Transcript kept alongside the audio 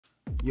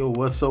Yo,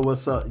 what's up,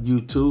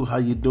 YouTube? How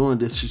you doing?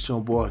 This is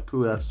your boy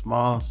Crew at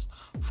Smalls,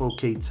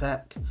 4K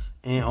Tech.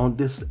 And on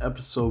this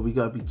episode, we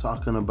gotta be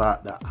talking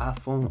about the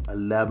iPhone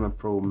 11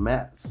 Pro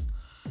Max.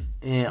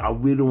 And I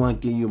really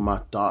want to give you my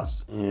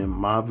thoughts and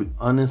my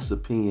honest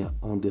opinion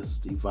on this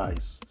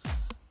device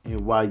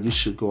and why you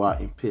should go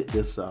out and pick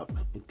this up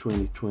in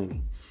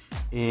 2020.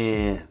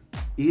 And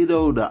even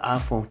though the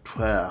iPhone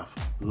 12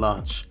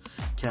 launch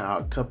came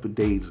out a couple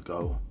days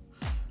ago,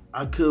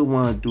 I could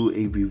want to do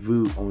a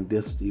review on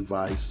this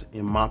device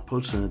and my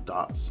personal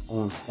thoughts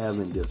on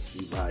having this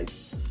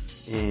device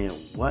and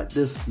what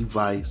this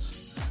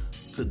device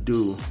could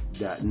do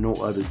that no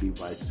other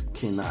device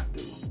cannot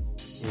do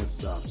and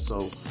stuff.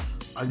 So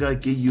I gotta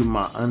give you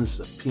my honest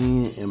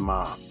opinion and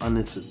my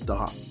honest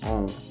thought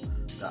on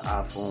the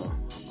iPhone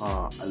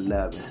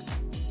 11.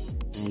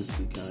 And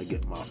see, can I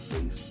get my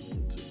face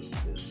into the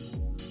picture?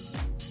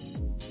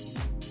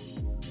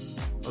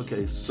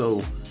 Okay,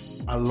 so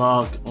I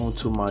log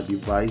onto my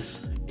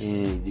device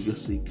and you can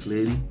see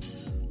clearly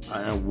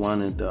I am one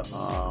of the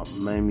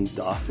Miami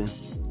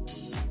Dolphins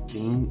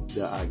team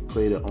that I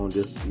created on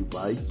this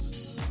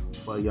device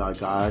for y'all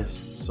guys.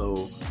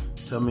 So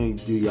tell me,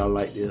 do y'all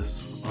like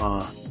this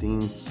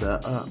theme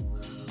setup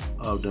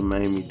of the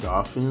Miami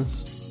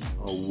Dolphins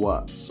or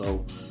what?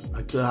 So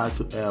I could have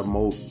to add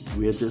more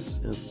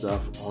widgets and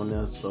stuff on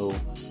there. So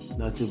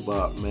nothing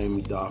but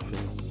Miami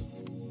Dolphins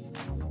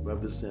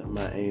represent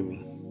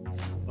Miami.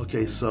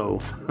 Okay,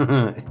 so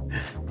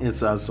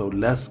so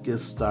let's get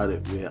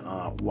started with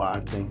what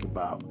I think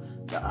about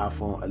the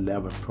iPhone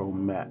 11 Pro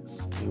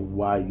Max and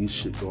why you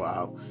should go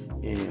out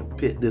and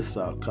pick this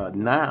up. Cause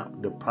now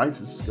the price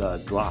is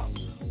gonna drop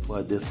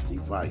for this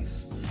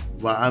device.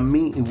 Well, I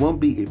mean, it won't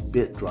be a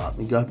bit drop.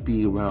 It gotta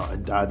be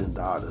around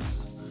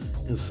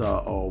 $1,000, and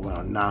so or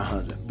around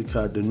 900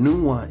 because the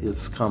new one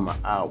is coming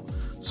out.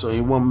 So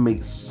it won't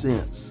make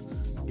sense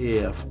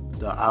if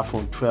the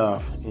iPhone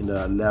 12 and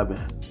the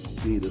 11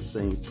 be the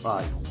same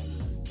price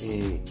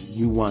and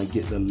you want to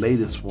get the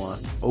latest one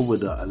over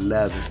the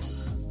 11.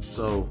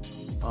 So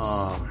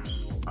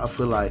I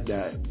feel like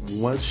that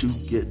once you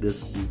get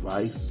this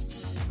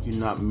device, you're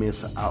not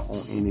missing out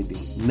on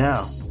anything.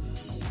 Now,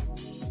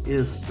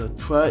 is the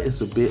 12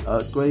 is a big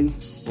upgrade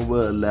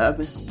over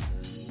 11?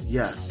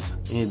 Yes,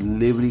 and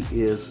literally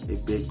is a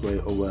big upgrade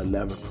over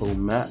 11 Pro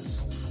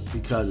Max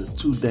because of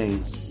two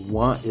things.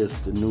 One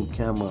is the new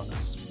camera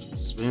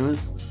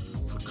experience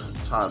for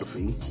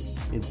photography,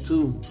 and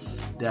two,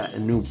 that a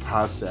new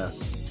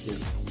process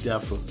is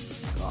definitely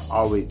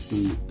already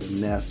do the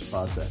next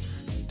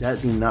process.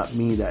 That do not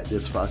mean that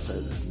this process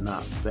is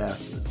not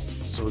faster.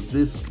 So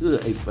this could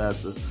a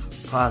faster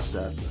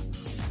processor,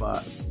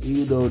 but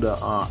even though the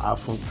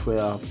iPhone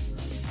 12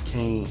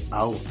 came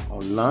out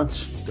on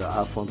launch, the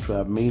iPhone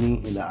 12 mini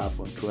and the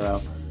iPhone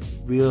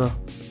 12 will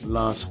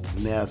launch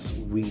next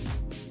week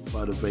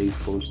for the very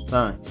first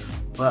time.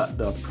 But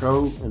the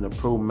Pro and the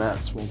Pro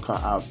Max won't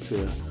come out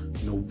till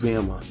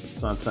November,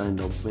 sometime in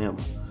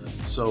November.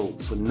 So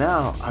for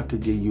now, I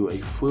could give you a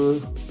full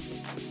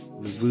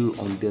review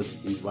on this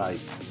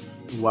device,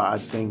 what I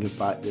think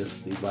about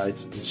this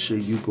device, and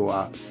should you go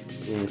out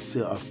and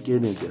instead of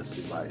getting this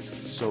device.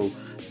 So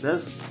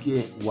let's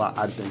get what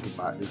I think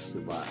about this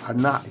device. I'm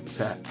not a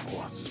tech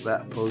or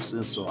spec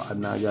person, so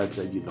I'm not gonna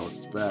tell you no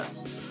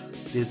specs.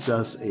 It's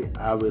just a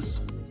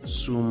average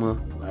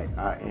consumer like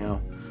I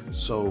am.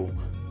 So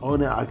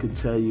only I could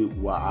tell you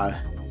what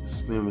I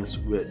experience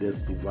with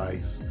this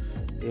device,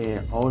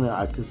 and only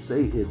I could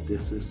say it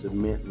this is a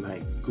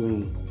midnight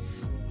green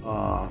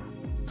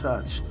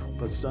touch,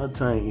 but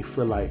sometimes you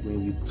feel like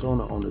when you turn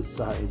it on the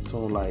side it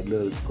turn like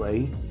little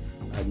gray,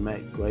 like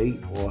matte gray,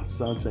 or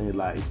sometimes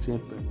like a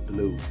temperate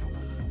blue,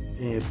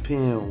 and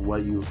depending on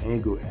what you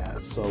angle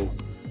at. So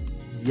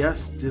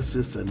yes, this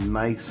is a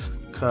nice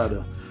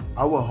cutter.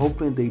 I was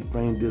hoping they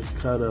bring this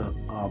cutter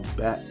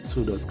back to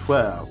the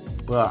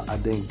 12, but I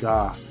thank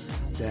God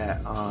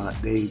that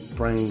they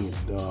bring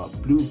the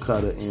blue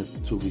cutter in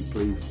to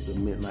replace the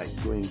midnight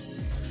green.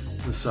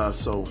 And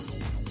so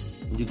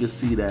you can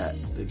see that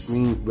the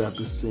green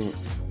represent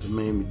the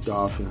Miami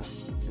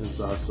Dolphins, and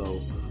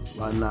so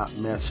why not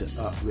match it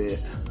up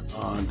with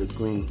the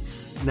green?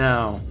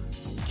 Now,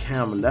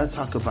 camera. Let's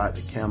talk about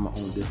the camera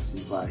on this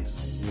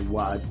device and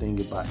what I think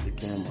about the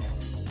camera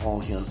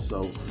on here.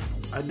 So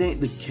I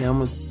think the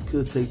camera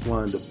could take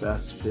one of the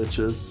best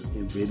pictures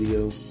and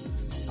video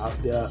out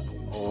there,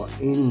 or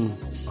any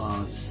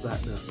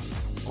specter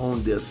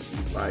on this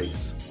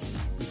device,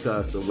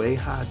 because the way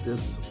how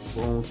this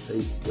phone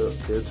takes good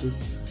pictures,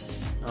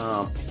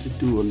 it could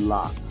do a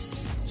lot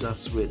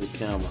just with the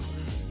camera.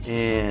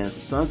 And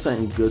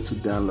sometimes it's good to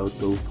download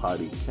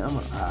third-party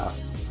camera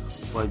apps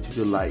for you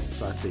to like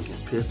start taking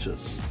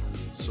pictures.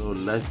 So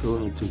let's go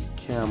into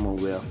camera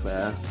real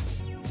fast.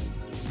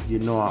 You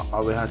know, I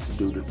always have to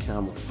do the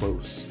camera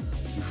first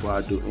before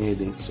I do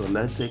anything. So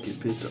let's take a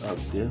picture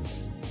of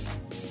this.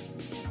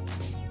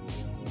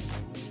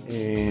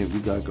 And we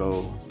gotta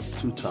go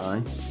 2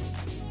 times.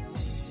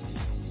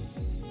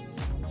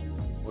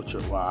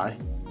 Ultra wide.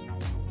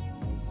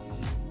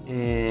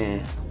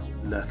 And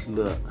let's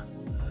look.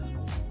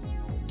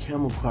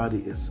 camera quality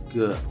is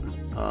good.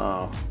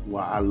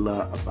 What I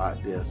love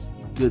about this,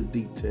 good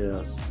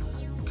details,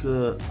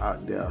 good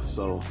out there.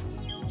 So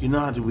you know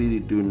how to really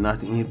do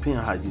nothing. It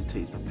depends how you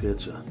take the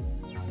picture.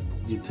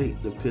 You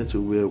take the picture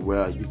real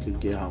well, you can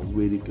get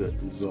really good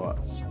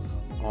results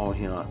on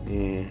here,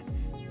 and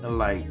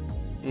like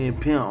it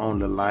depends on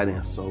the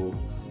lighting. So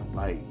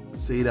like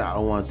say that I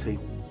want to take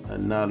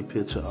another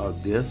picture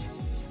of this,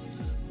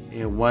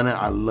 and one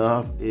that I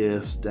love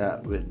is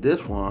that with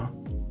this one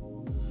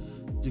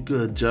you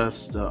could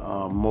adjust the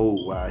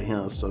mode right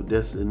here. So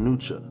this is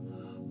neutral,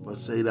 but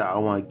say that I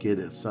want to get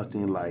it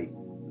something like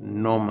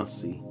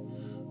normalcy.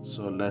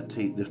 So let's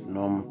take this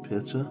normal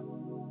picture.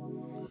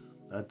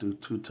 I do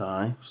 2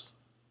 times.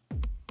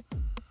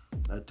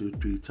 I do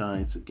 3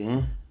 times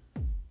again.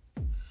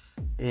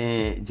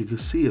 And you can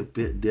see a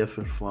bit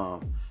different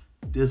from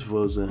this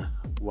version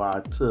what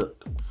I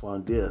took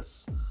from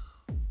this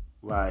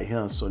right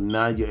here. So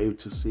now you're able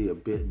to see a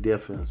bit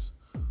difference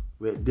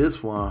with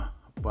this one,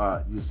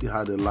 but you see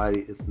how the light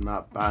is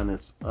not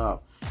balanced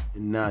up.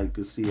 And now you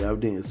can see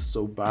everything is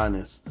so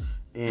balanced.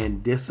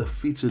 And that's a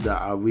feature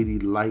that I really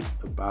like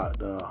about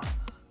the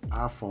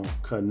iPhone,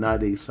 because now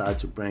they decided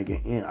to bring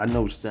it in. I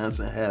know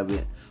Samsung have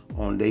it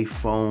on their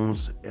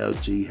phones,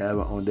 LG have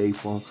it on their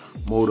phone.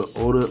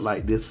 Motorola,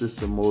 like this is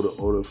the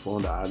Motorola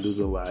phone that I use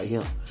right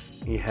here,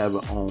 and have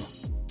it on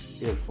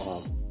their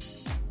phone.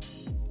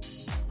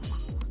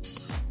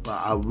 But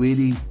I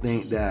really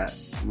think that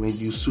when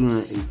you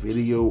shooting a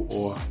video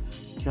or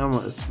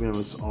camera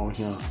experiments on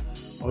here,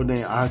 all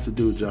thing I have to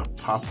do is just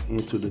pop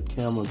into the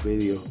camera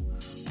video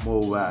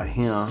mode right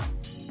here.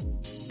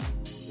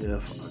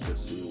 If I can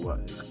see what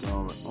is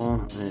going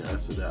on, and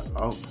exit that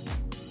out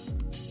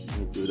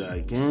and do that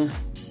again,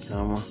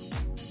 camera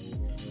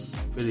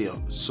video.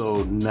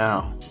 So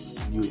now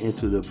you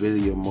into the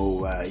video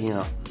mode right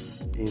here,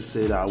 and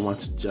say that I want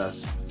to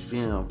just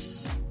film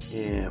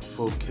in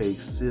 4K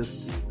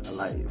 60. I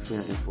like it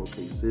film in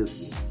 4K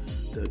 60.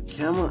 The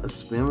camera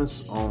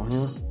experience on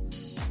here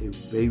is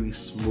very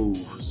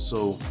smooth,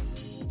 so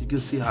you can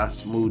see how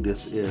smooth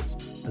this is.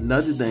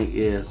 Another thing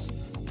is,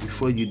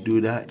 before you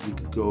do that, you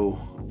could go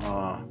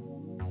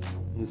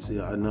you see,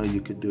 I know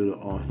you could do it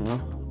on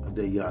here, and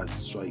then you gotta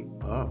swipe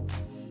up,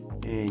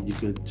 and you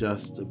could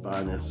adjust the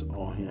brightness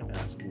on here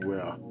as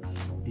well.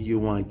 You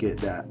want to get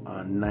that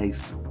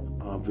nice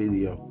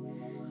video.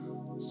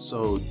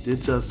 So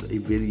this just a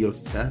video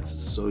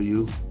test. So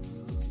you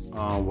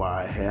what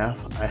I had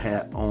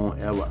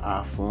on our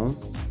iPhone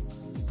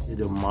in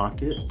the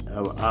market,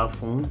 our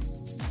iPhone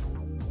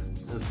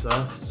and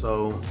stuff.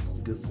 So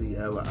you can see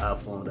our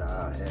iPhone that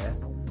I had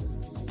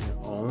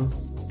on.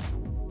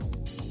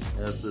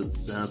 As a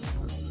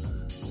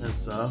Samsung and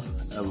stuff,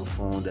 have a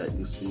phone that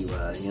you see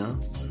right here.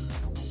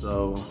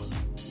 So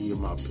here's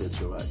my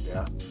picture right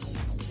there.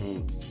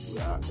 Can't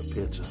get out the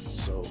picture.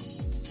 So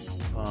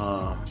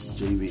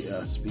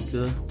JBL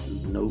speaker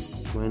is Note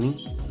 20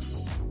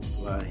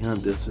 right here.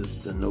 This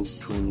is the Note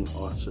 20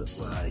 Ultra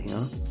right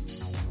here.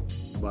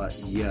 But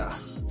yeah,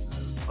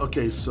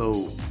 okay.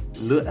 So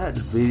look at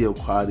the video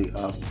quality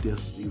of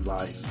this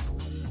device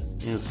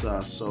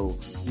inside, so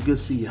you can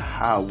see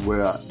how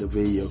well the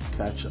video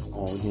catch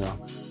on here.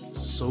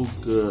 So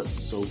good,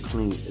 so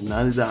clean.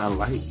 Another that I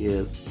like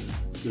is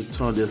you can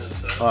turn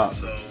this up.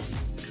 So you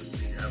can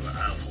see how an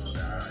iPhone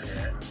that I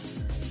had.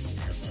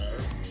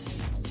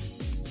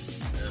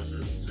 This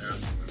is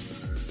Samsung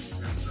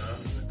and stuff.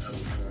 Have a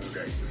phone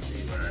that you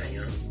see right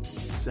here.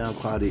 Sound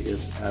quality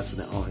is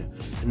excellent on here.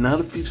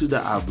 Another feature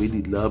that I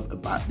really love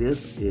about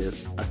this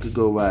is I could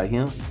go right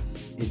here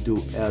and do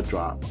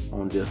AirDrop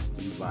on this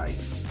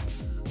device.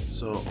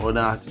 So all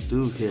I have to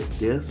do is hit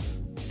this,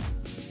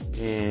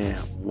 and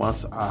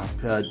once I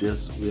pair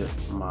this with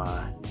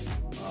my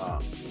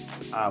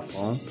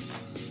iPhone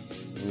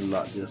and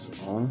lock this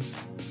on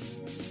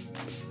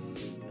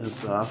and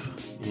stuff,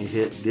 and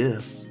hit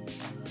this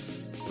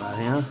right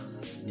here,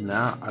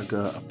 now I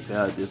gotta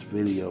pair this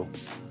video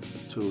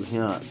to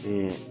here,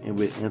 and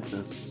with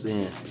instant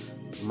send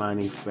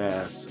mining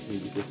fast,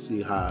 and you can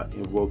see how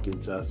it working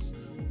just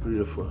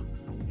beautiful.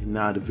 And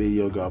now the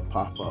video gonna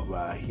pop up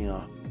right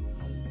here,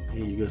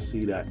 and you can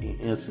see that in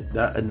instant.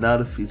 That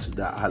another feature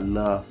that I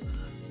love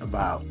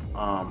about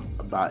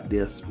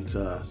this,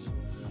 because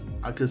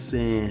I could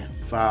send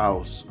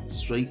files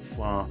straight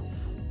from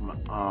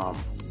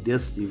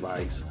this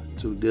device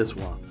to this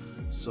one.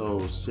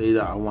 So say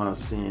that I want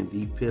to send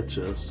the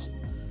pictures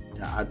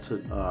that I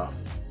took of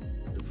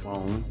the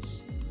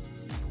phones.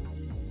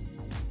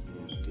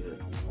 Get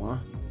 1,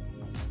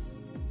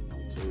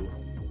 2, 3,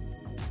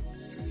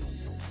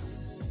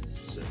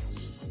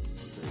 6.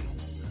 Okay.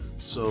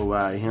 So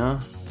right here,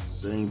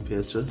 same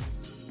picture,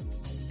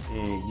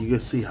 and you can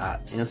see how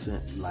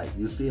instant,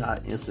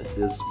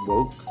 this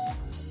broke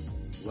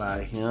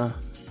right here,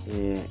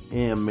 and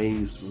it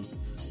amazed me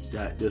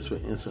that this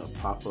will instant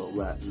pop up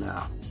right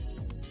now.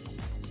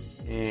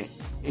 And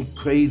it's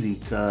crazy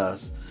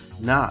because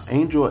now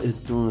Android is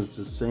doing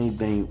the same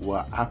thing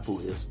what Apple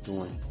is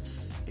doing,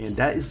 and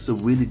that is a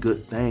really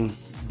good thing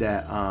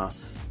that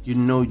you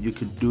know you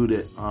could do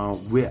that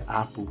with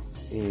Apple,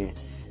 and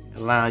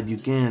allow you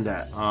getting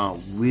that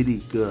really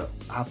good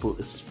Apple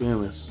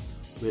experience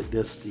with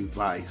this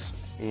device.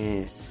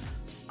 And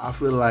I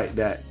feel like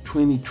that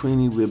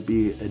 2020 will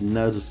be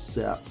another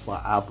step for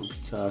Apple,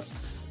 because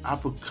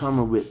Apple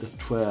coming with the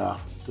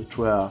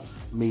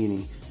 12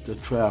 meaning the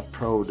 12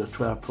 Pro, the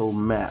 12 Pro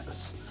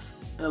Max.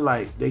 And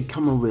like they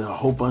coming with a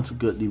whole bunch of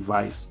good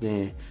devices.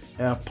 Then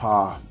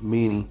AirPod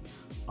meaning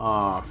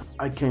I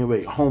can't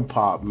wait.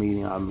 HomePod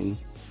meaning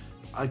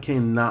I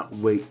cannot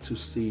wait to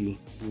see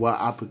what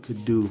Apple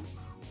could do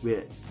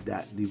with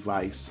that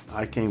device.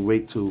 I can't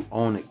wait to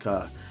own it,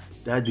 cause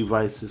that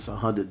device is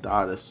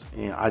 $100,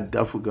 and I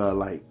definitely gotta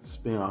like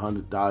spend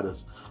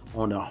 $100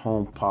 on the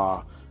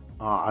HomePod.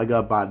 I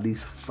gotta buy at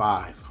least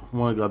 5.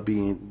 One gotta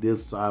be in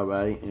this side,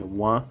 right, and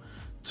 1,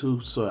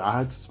 2. So I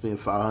had to spend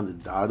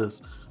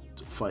 $500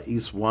 for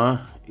each one.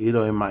 It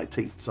might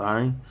take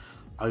time.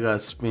 I gotta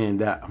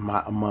spend that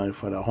amount of money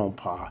for the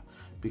HomePod,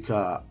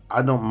 because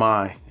I don't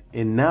mind.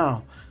 And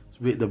now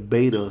with the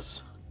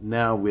betas,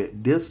 now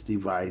with this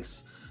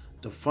device,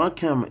 the front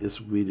camera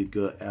is really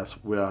good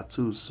as well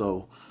too.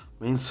 So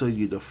let me show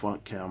you the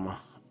front camera.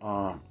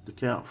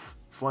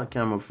 Front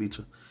camera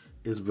feature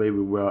is very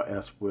well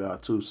as well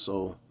too.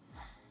 So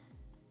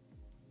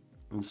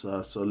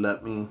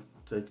let me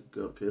take a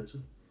good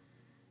picture,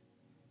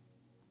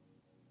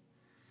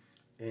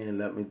 and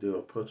let me do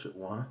a portrait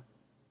one.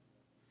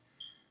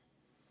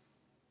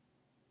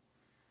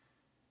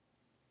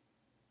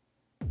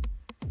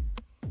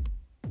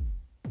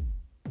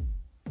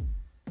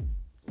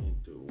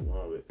 And do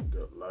one with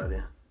good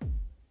lighting.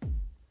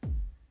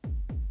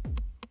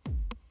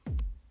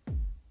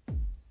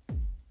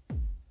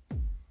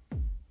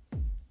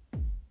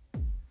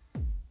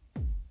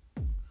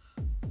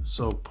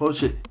 So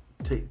portrait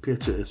take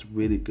picture is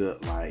really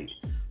good. Like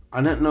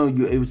I didn't know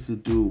you're able to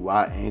do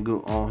wide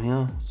angle on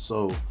here.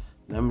 So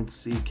let me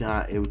see, can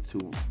I able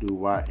to do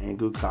wide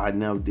angle? Cause I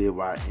never did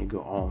wide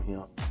angle on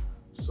here.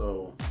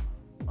 So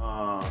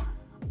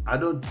I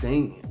don't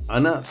think,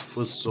 I'm not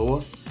for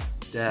sure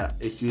that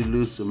if you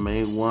lose the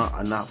main one,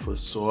 I'm not for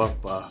sure,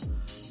 but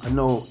I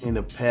know in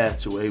the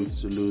past you were able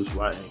to lose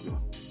wide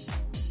angle.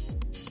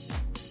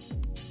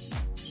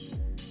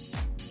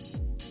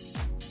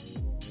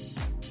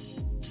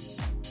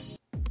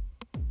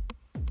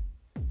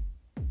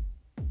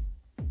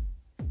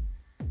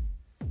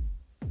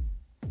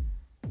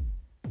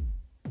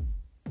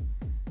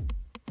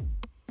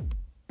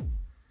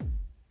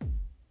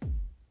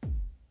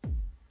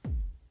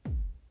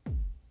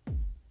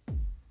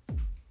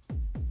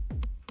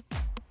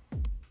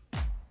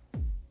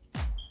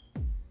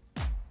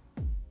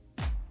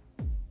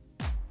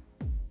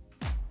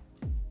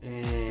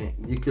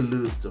 And you can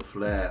lose the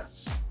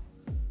flash.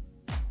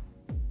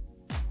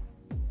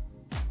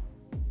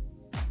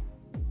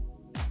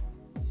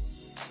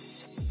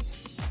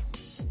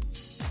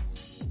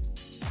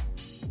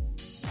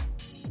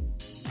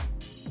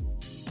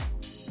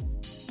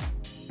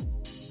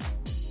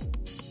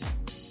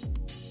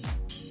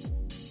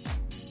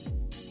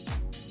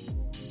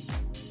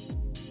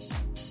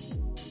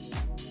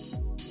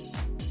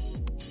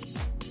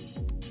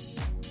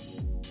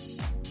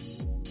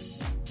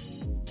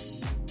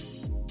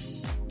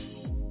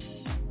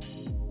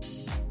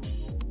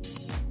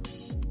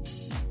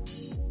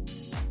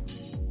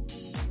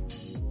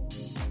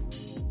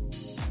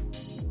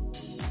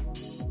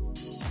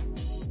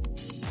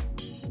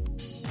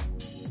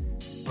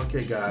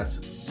 Okay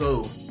guys,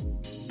 so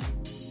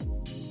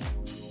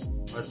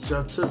I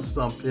just took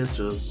some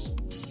pictures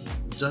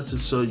just to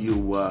show you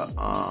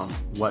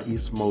what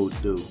each mode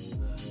do.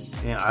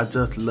 And I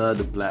just love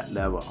the black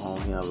level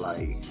on here.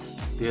 Like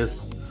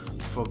this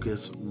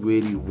focus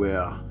really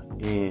well,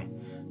 and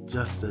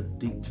just the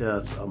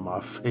details of my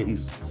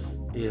face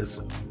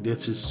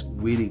this is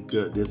really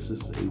good. This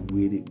is a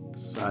really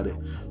solid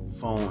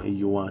phone, and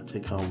you want to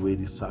take a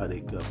really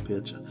solid good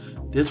picture.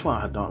 This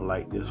one I don't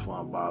like this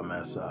one by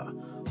myself,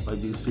 but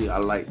you see I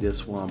like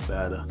this one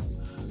better.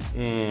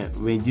 And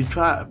when you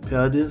try to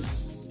pair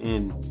this,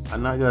 and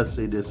I'm not gonna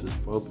say this is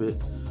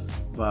appropriate,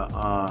 but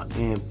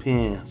in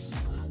pins,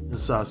 and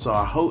so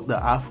I hope the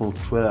iPhone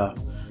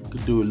 12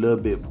 could do a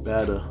little bit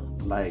better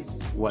like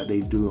what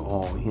they do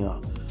on here.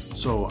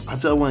 So I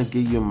just want to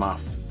give you my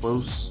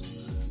first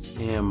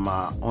and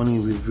my only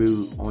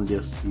review on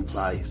this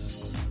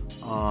device.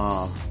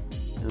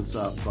 And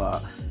so,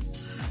 but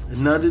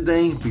another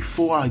thing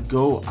before I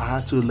go, I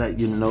have to let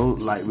you know,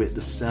 like with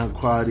the sound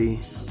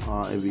quality,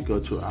 if we go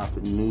to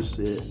Apple News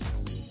it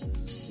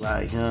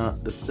right here,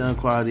 the sound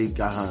quality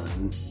got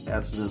an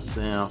excellent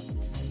sound.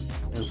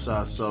 And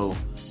so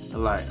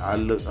like I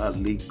look up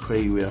Lee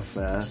Cray real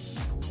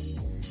fast.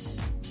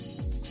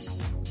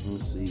 Let me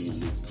see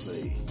Lee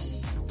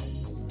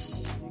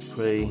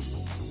Cray.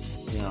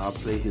 And I'll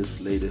play his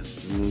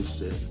latest news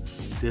set.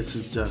 This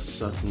is just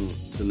something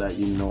to let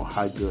you know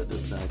how good the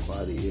sound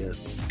quality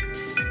is.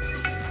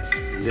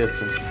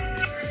 Listen. Tell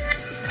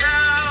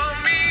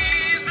me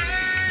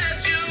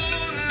that you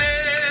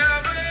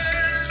never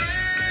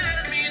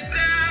let me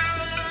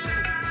down.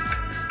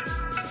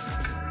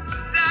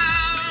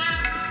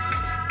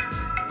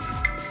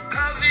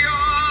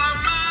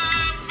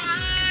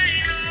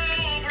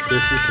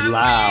 This is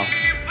loud.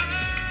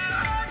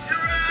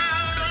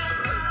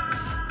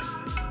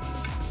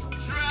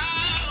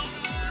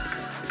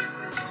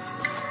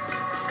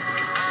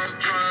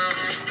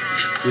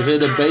 You hear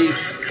the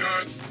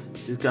bass?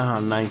 This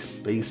got a nice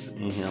bass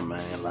in here,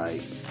 man.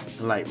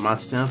 Like my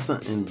sensor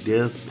in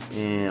this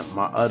and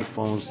my other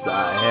phones that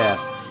I have,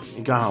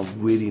 it got a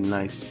really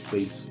nice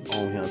bass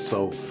on here.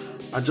 So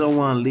I just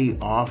want to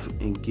lead off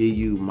and give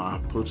you my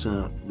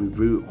personal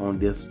review on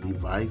this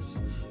device,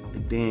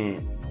 and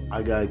then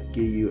I gotta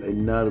give you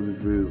another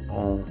review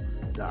on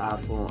the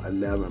iPhone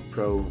 11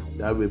 Pro.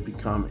 That will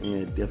become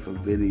in a different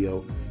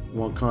video.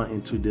 Won't come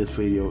into this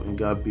video and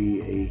gotta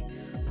be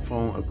a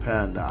phone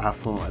apparent, the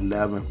iPhone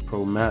 11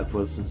 Pro Max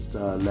versus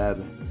the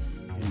 11,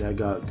 and that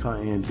got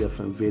come in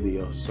different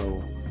videos.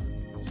 So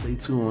stay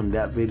tuned on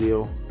that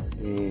video,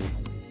 and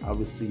I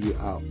will see you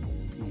out.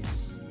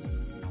 Peace.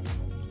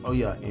 Oh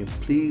yeah, and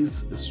please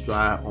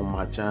subscribe on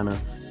my channel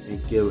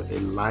and give it a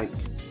like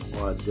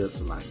or a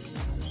dislike.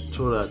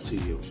 Throw that to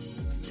you.